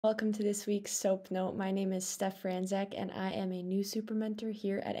Welcome to this week's Soap Note. My name is Steph Franzak, and I am a new super mentor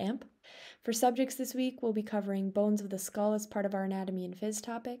here at AMP. For subjects this week, we'll be covering bones of the skull as part of our anatomy and phys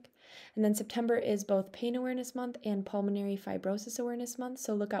topic. And then September is both Pain Awareness Month and Pulmonary Fibrosis Awareness Month,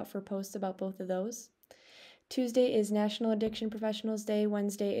 so look out for posts about both of those. Tuesday is National Addiction Professionals Day,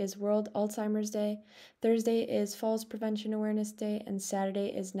 Wednesday is World Alzheimer's Day, Thursday is Falls Prevention Awareness Day, and Saturday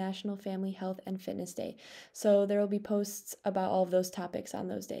is National Family Health and Fitness Day. So there will be posts about all of those topics on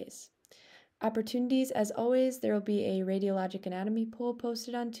those days. Opportunities, as always, there will be a radiologic anatomy poll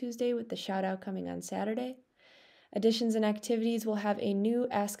posted on Tuesday with the shout out coming on Saturday. Additions and activities will have a new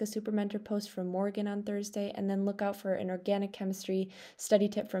Ask a Super Mentor post from Morgan on Thursday, and then look out for an organic chemistry study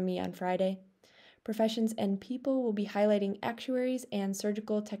tip from me on Friday. Professions and people will be highlighting actuaries and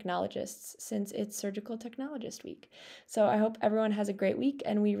surgical technologists since it's Surgical Technologist Week. So I hope everyone has a great week,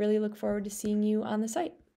 and we really look forward to seeing you on the site.